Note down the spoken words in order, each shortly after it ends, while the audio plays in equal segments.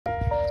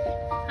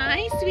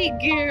Hi, sweet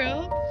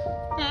girl.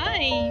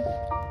 Hi.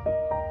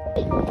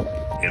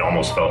 It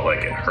almost felt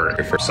like it hurt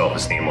her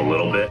self-esteem a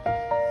little bit.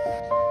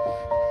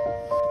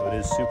 It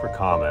is super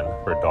common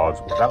for dogs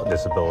without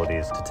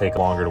disabilities to take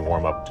longer to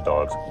warm up to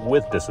dogs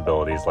with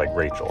disabilities like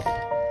Rachel.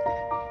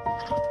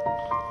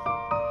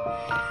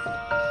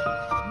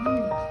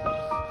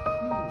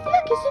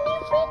 Look, it's a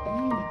new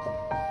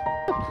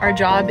friend. Our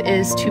job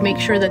is to make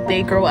sure that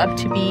they grow up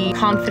to be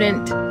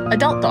confident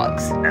adult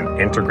dogs.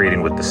 And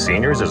integrating with the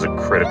seniors is a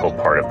critical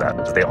part of that,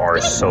 because they are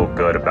so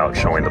good about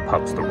showing the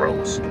pups the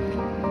ropes.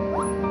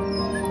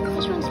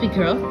 What's wrong, sweet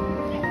girl?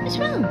 What's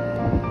wrong?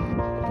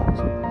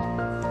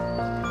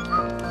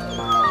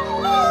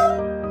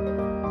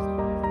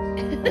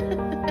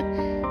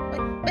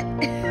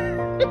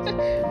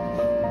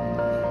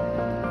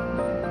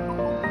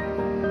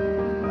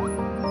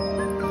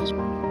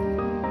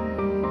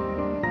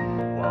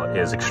 While it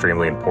is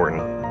extremely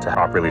important to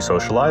properly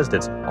socialized,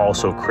 it's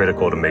also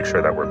critical to make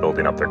sure that we're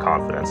building up their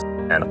confidence.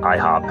 And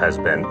IHOP has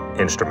been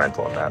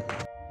instrumental in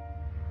that.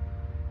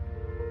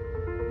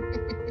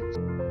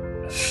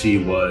 She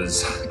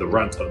was the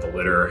runt of the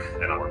litter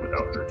and I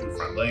without her two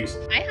front legs.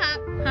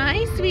 IHOP.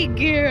 Hi, sweet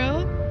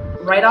girl.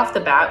 Right off the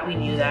bat, we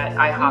knew that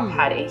IHOP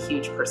had a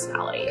huge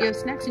personality. Do you have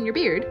snacks in your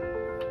beard?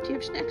 Do you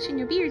have snacks in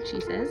your beard,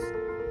 she says.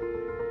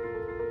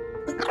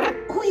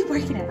 Who are you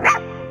barking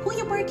at? Who are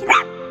you barking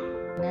at?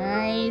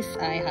 Nice,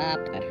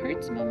 IHOP. That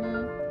hurts,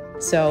 mama.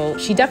 So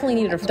she definitely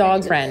needed a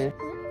dog friend.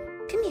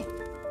 Come here.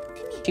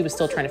 She was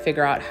still trying to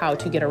figure out how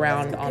to get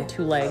around on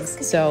two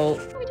legs. So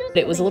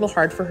it was a little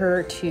hard for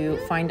her to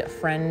find a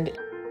friend.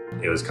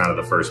 It was kind of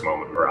the first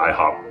moment where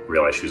IHOP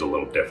realized she was a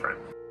little different.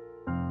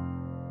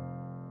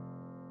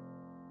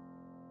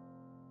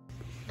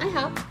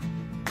 IHOP.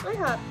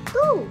 IHOP.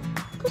 Go.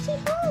 Go say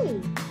hi.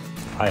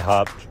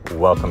 IHOP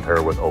welcomed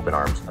her with open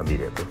arms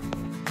immediately.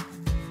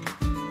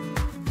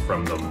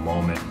 From the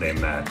moment they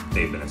met,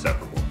 they've been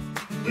inseparable.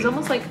 It was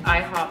almost like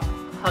IHOP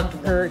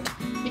hugged her,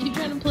 Are you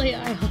trying to play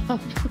IHOP?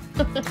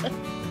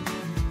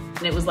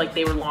 and it was like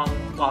they were long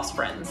lost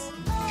friends.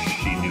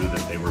 She knew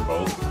that they were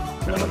both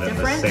kind of in the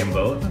Different, same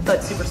boat.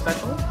 but super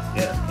special.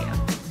 Yeah.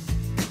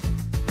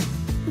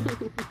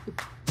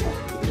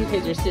 You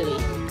guys are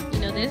silly. You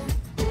know this?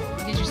 You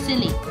guys are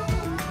silly.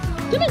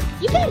 Come on,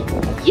 you got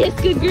it. Yes,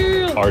 good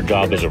girl. Our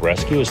job as a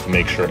rescue is to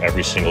make sure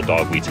every single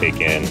dog we take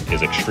in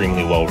is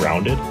extremely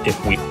well-rounded.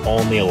 If we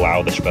only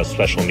allow the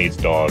special needs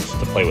dogs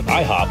to play with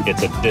IHOP,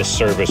 it's a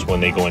disservice when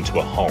they go into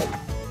a home.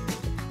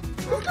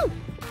 Let's go.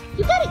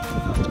 You got it.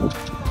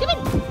 Come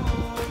on.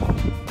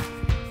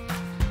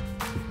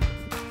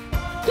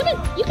 Come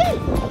on, you got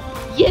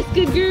it. Yes,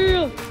 good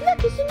girl.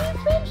 Look, it's a new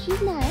friend.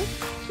 She's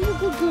nice. She's a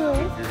good girl.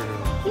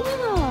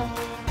 Yeah.